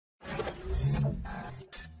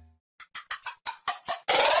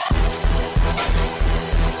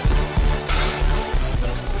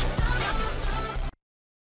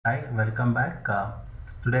Hi, welcome back.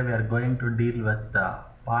 Today we are going to deal with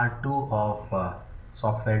part 2 of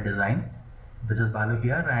software design. This is Balu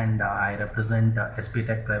here and I represent SP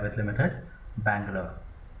Tech Private Limited, Bangalore.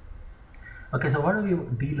 Okay, so what do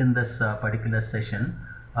we deal in this particular session?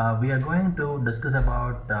 We are going to discuss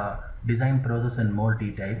about design process in more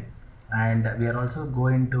detail, and we are also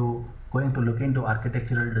going to look into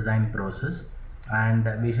architectural design process, and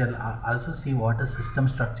we shall also see what is system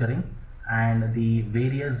structuring and the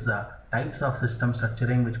various types of system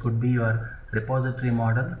structuring, which could be your repository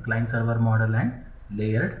model, client server model, and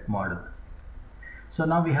layered model. So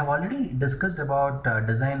now we have already discussed about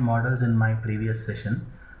design models in my previous session.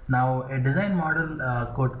 Now a design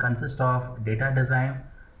model could consist of data design,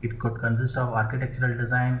 it could consist of architectural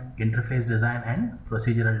design, interface design, and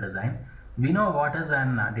procedural design. We know what is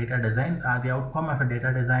an data design. The outcome of a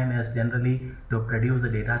data design is generally to produce a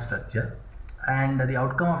data structure, and the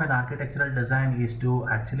outcome of an architectural design is to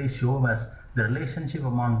actually show us the relationship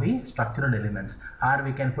among the structural elements, or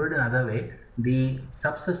we can put it another way, the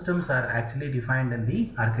subsystems are actually defined in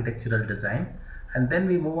the architectural design. And then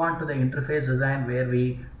we move on to the interface design, where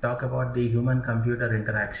we talk about the human computer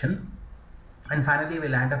interaction, and finally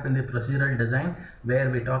we'll end up in the procedural design,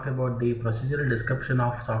 where we talk about the procedural description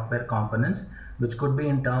of software components, which could be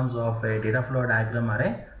in terms of a data flow diagram or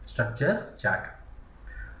a structure chart.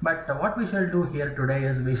 But what we shall do here today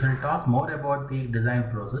is we shall talk more about the design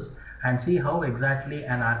process and see how exactly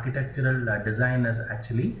an architectural design is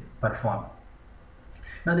actually performed.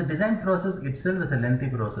 Now the design process itself is a lengthy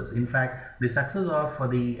process. In fact, the success of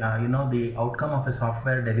the outcome of a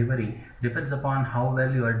software delivery depends upon how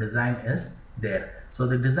well your design is there. So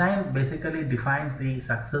the design basically defines the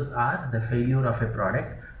success or the failure of a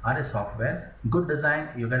product or a software. Good design,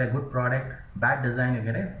 you get a good product. Bad design, you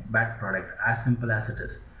get a bad product. As simple as it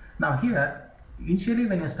is. Now here, initially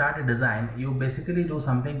when you start a design, you basically do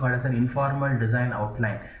something called as an informal design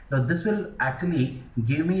outline. Now this will actually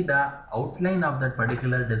give me the outline of that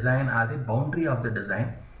particular design or the boundary of the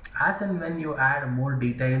design. As and when you add more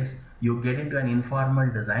details, you get into an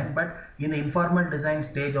informal design. But in the informal design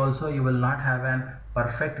stage also, you will not have an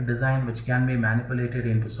perfect design which can be manipulated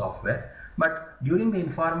into software. But during the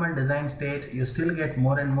informal design stage, you still get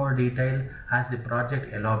more and more detail as the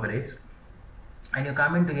project elaborates. And you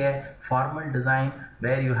come into a formal design,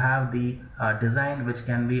 where you have the design which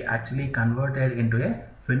can be actually converted into a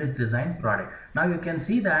finished design product. Now you can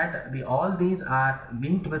see that all these are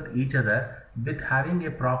linked with each other, with having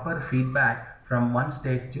a proper feedback from one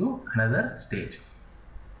stage to another stage.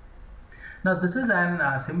 Now this is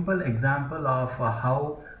a simple example of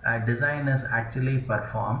how design is actually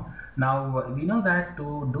performed. Now we know that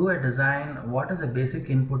to do a design, what is a basic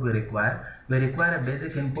input we require? We require a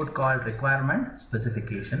basic input called requirement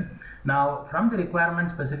specification. Now from the requirement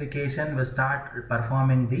specification, we start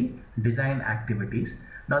performing the design activities.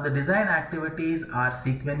 Now the design activities are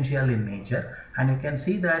sequential in nature, and you can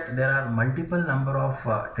see that there are multiple number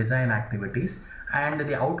of design activities, and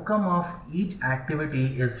the outcome of each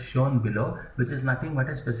activity is shown below, which is nothing but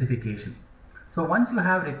a specification. So once you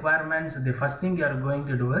have requirements, the first thing you are going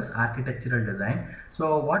to do is architectural design.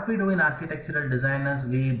 So what we do in architectural design is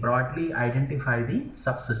we broadly identify the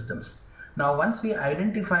subsystems. Now once we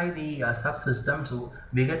identify the subsystems,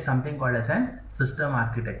 we get something called as an system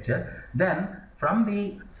architecture. Then from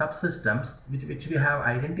the subsystems which we have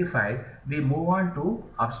identified, we move on to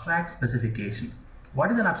abstract specification. What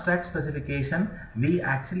is an abstract specification? We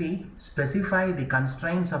actually specify the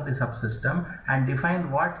constraints of the subsystem and define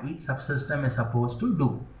what each subsystem is supposed to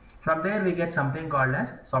do. From there we get something called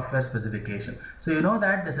as software specification. So you know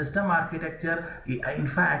that the system architecture in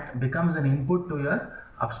fact becomes an input to your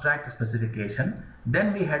abstract specification.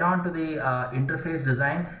 Then we head on to the interface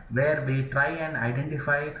design, where we try and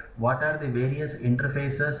identify what are the various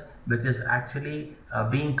interfaces which is actually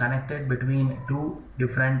being connected between two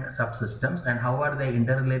different subsystems and how are they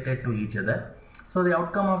interrelated to each other. So the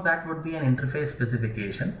outcome of that would be an interface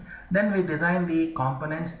specification. Then we design the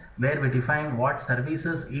components, where we define what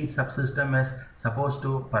services each subsystem is supposed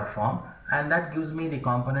to perform, and that gives me the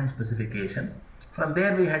component specification. From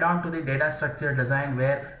there we head on to the data structure design,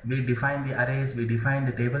 where we define the arrays, we define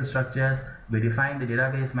the table structures, we define the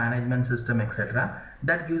database management system, etc.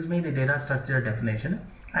 That gives me the data structure definition.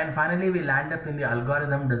 And finally we land up in the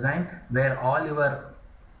algorithm design, where all your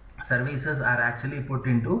services are actually put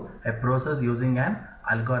into a process using an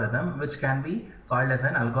algorithm, which can be called as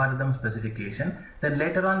an algorithm specification. Then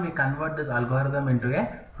later on we convert this algorithm into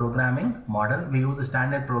a programming model. We use a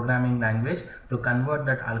standard programming language to convert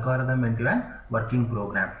that algorithm into a working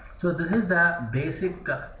program. So this is the basic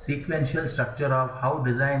sequential structure of how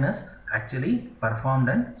design is actually performed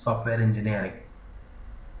in software engineering.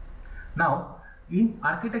 Now, in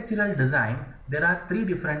architectural design, there are three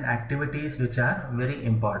different activities which are very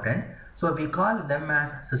important. So we call them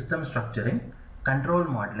as system structuring, control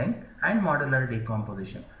modeling, and modular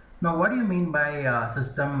decomposition. Now, what do you mean by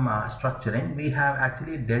system structuring? We have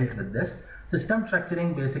actually dealt with this. System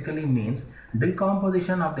structuring basically means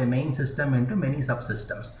decomposition of the main system into many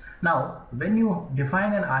subsystems. Now, when you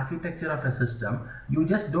define an architecture of a system, you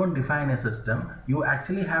just don't define a system. You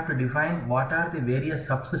actually have to define what are the various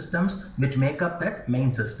subsystems which make up that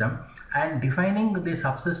main system. And defining the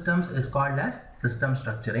subsystems is called as system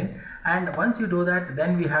structuring. And once you do that,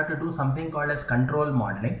 then we have to do something called as control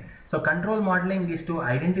modeling. So control modeling is to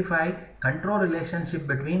identify control relationship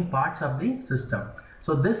between parts of the system.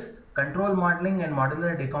 So this control modeling and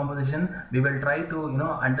modular decomposition, we will try to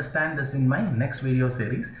understand this in my next video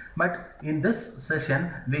series. But in this session,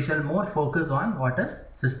 we shall more focus on what is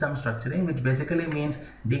system structuring, which basically means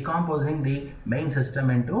decomposing the main system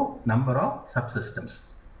into number of subsystems.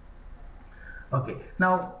 Okay,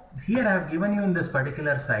 now here I have given you in this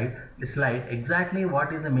particular slide exactly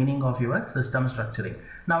what is the meaning of your system structuring.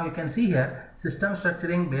 Now you can see here, system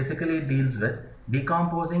structuring basically deals with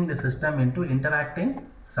decomposing the system into interacting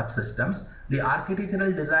subsystems. The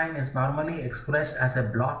architectural design is normally expressed as a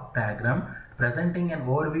block diagram presenting an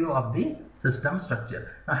overview of the system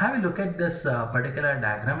structure. Now have a look at this particular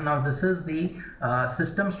diagram. Now this is the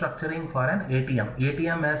system structuring for an ATM.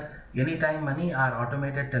 ATM is anytime money or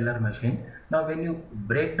automated teller machine. Now when you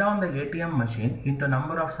break down the ATM machine into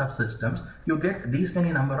number of subsystems, you get these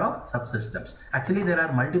many number of subsystems. Actually there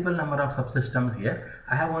are multiple number of subsystems here.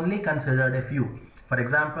 I have only considered a few. For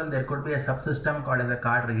example, there could be a subsystem called as a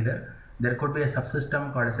card reader, there could be a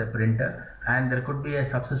subsystem called as a printer, and there could be a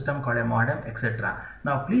subsystem called a modem, etc.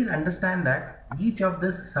 Now please understand that each of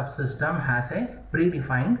this subsystem has a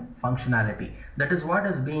predefined functionality. That is what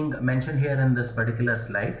is being mentioned here in this particular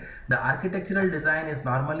slide. The architectural design is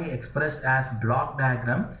normally expressed as block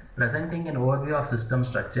diagram presenting an overview of system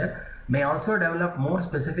structure. May also develop more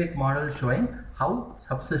specific models showing how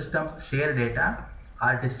subsystems share data,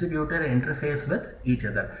 are distributed and interface with each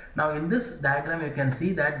other. Now in this diagram you can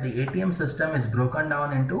see that the ATM system is broken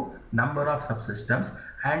down into number of subsystems,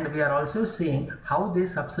 and we are also seeing how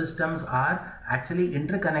these subsystems are actually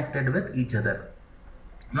interconnected with each other.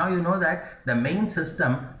 Now you know that the main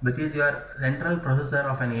system, which is your central processor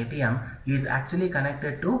of an ATM, is actually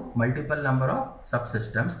connected to multiple number of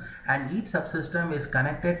subsystems, and each subsystem is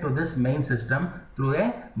connected to this main system through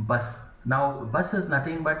a bus. Now bus is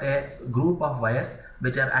nothing but a group of wires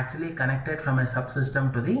which are actually connected from a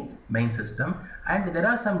subsystem to the main system, and there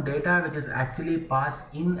are some data which is actually passed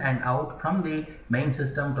in and out from the main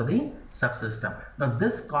system to the subsystem. Now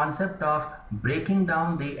this concept of breaking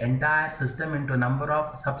down the entire system into number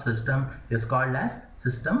of subsystems is called as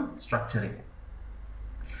system structuring.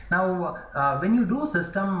 Now when you do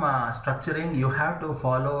system structuring, you have to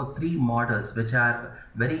follow three models which are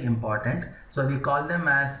very important. So we call them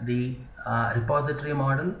as the repository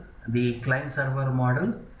model, the client server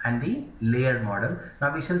model, and the layered model.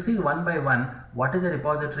 Now we shall see one by one what is a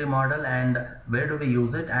repository model and where do we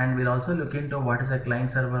use it, and we'll also look into what is a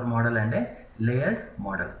client server model and a layered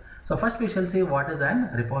model. So first we shall see what is an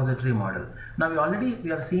repository model. Now we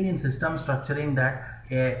have seen in system structuring that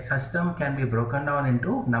a system can be broken down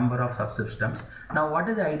into number of subsystems. Now what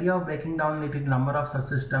is the idea of breaking down into number of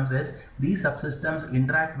subsystems is these subsystems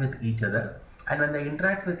interact with each other, and when they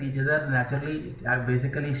interact with each other, naturally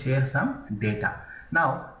basically share some data.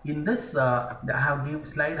 Now in this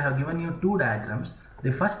slide I have given you two diagrams.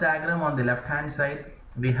 The first diagram, on the left hand side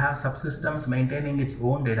we have subsystems maintaining its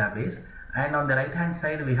own database, and on the right hand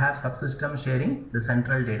side we have subsystems sharing the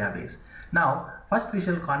central database. Now first we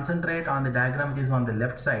shall concentrate on the diagram which is on the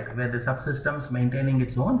left side, where the subsystems maintaining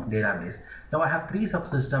its own database. Now I have three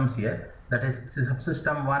subsystems here, that is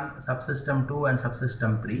subsystem 1, subsystem 2 and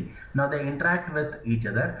subsystem 3. Now they interact with each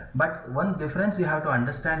other, but one difference you have to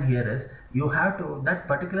understand here is you have to, that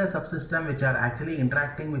particular subsystem which are actually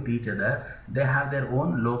interacting with each other, they have their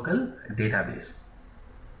own local database.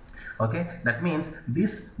 Okay, that means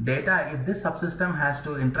this data, if this subsystem has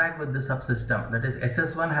to interact with this subsystem, that is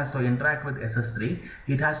SS1 has to interact with SS3,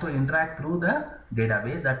 it has to interact through the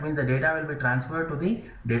database. That means the data will be transferred to the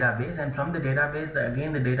database, and from the database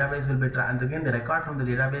again the database will be the record from the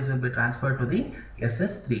database will be transferred to the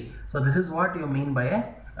SS3. So this is what you mean by a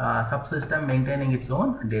subsystem maintaining its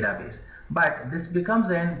own database. But this becomes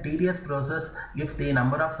a tedious process if the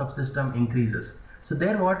number of subsystem increases. So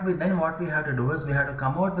there what we have to do is we have to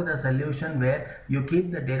come out with a solution where you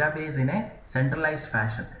keep the database in a centralized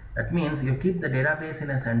fashion. That means you keep the database in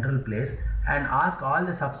a central place and ask all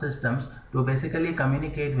the subsystems to basically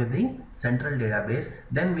communicate with the central database.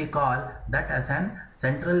 Then we call that as an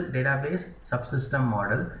central database subsystem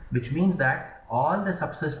model, which means that all the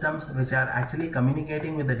subsystems which are actually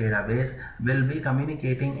communicating with the database will be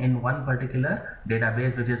communicating in one particular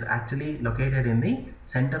database, which is actually located in the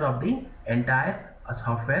center of the entire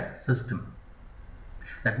software system.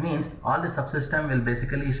 That means all the subsystem will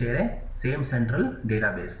basically share a same central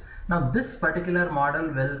database. Now this particular model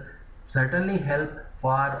will certainly help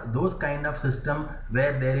for those kind of system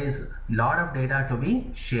where there is lot of data to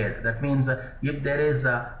be shared. That means if there is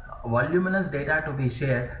voluminous data to be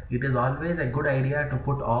shared, it is always a good idea to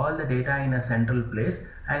put all the data in a central place,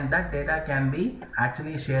 and that data can be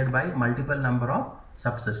actually shared by multiple number of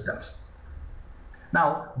subsystems.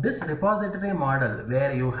 Now this repository model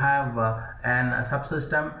where you have a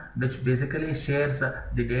subsystem which basically shares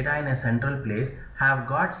the data in a central place have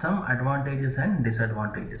got some advantages and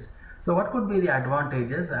disadvantages. So what could be the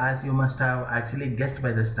advantages? As you must have actually guessed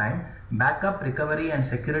by this time, backup, recovery and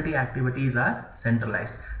security activities are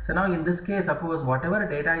centralized. So now in this case, suppose whatever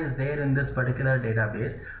data is there in this particular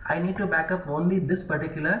database, I need to back up only this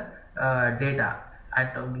particular data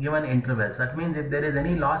at given intervals. That means if there is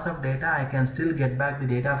any loss of data, I can still get back the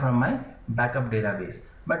data from my backup database.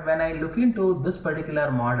 But when I look into this particular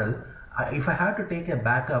model, if I have to take a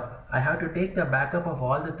backup, I have to take the backup of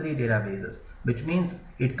all the three databases, which means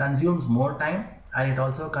it consumes more time and it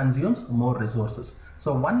also consumes more resources.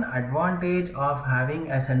 So one advantage of having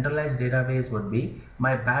a centralized database would be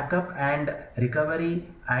my backup and recovery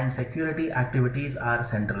and security activities are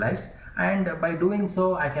centralized, and by doing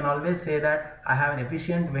so I can always say that I have an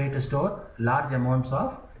efficient way to store large amounts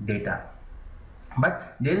of data.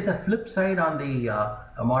 But there is a flip side on the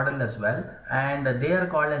model as well, and they are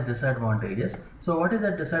called as disadvantages. So what is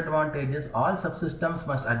the disadvantages? All subsystems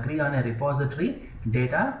must agree on a repository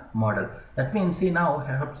data model. That means, see, now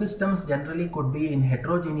subsystems generally could be in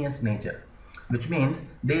heterogeneous nature, which means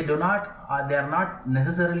they are not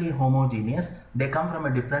necessarily homogeneous. They come from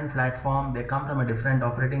a different platform, they come from a different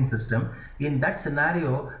operating system. In that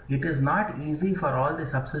scenario, it is not easy for all the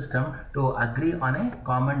subsystem to agree on a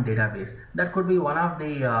common database. That could be one of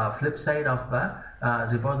the flip side of a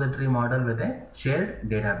repository model with a shared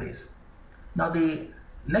database. Now the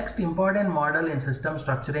next important model in system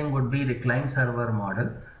structuring would be the client-server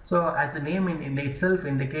model. So as the name in itself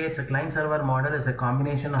indicates, a client-server model is a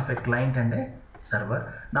combination of a client and a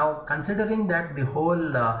server. Now considering that the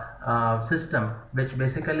whole system, which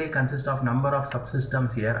basically consists of number of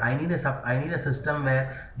subsystems here, I need a system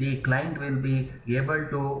where the client will be able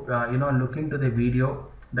to look into the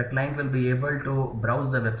video, the client will be able to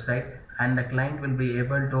browse the website, and the client will be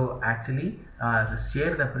able to actually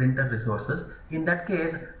share the printer resources. In that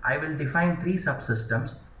case, I will define three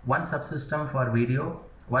subsystems: one subsystem for video,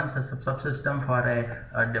 one subsystem for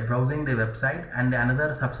browsing the website, and another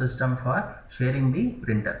subsystem for sharing the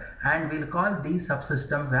printer. And we'll call these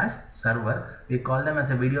subsystems as server. We call them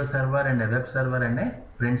as a video server and a web server and a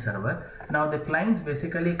print server. Now the clients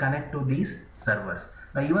basically connect to these servers.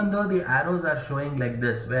 Now even though the arrows are showing like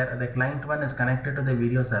this, where the client one is connected to the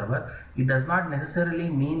video server, it does not necessarily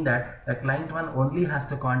mean that the client one only has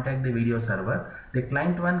to contact the video server. The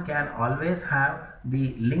client one can always have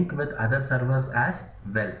the link with other servers as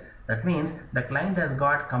well. That means the client has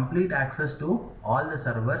got complete access to all the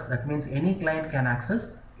servers. That means any client can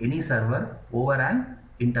access any server over an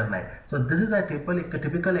internet. So this is a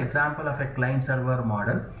typical example of a client server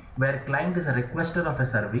model, where client is a requester of a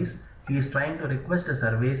service. He is trying to request a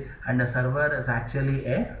service, and the server is actually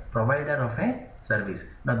a provider of a service.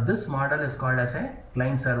 Now this model is called as a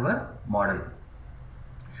client server model.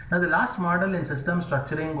 Now the last model in system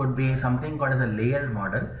structuring would be something called as a layered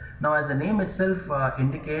model. Now as the name itself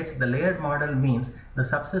indicates, the layered model means the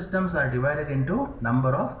subsystems are divided into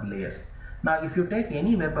number of layers. Now if you take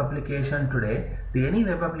any web application today, any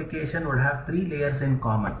web application would have three layers in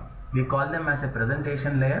common. We call them as a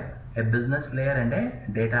presentation layer, a business layer, and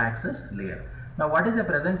a data access layer. Now what is a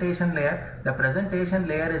presentation layer? The presentation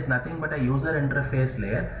layer is nothing but a user interface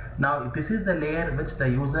layer. Now this is the layer which the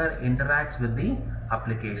user interacts with the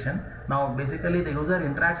application. Now basically the user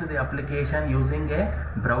interacts with the application using a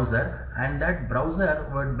browser, and that browser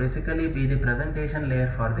would basically be the presentation layer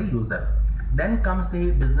for the user. Then comes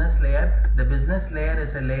the business layer. The business layer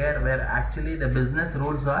is a layer where actually the business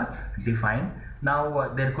rules are defined. Now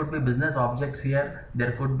there could be business objects here,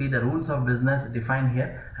 there could be the rules of business defined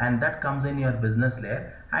here, and that comes in your business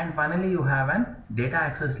layer. And finally you have an data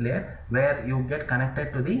access layer where you get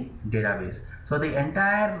connected to the database. So the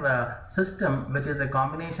entire system, which is a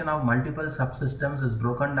combination of multiple subsystems, is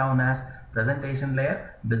broken down as presentation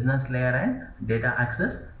layer, business layer and data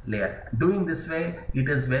access layer. Doing this way, it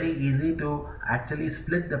is very easy to actually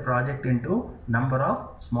split the project into number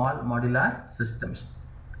of small modular systems.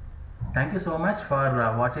 Thank you so much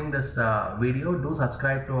for watching this video. Do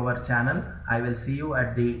subscribe to our channel. I will see you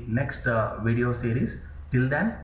at the next video series. Till then,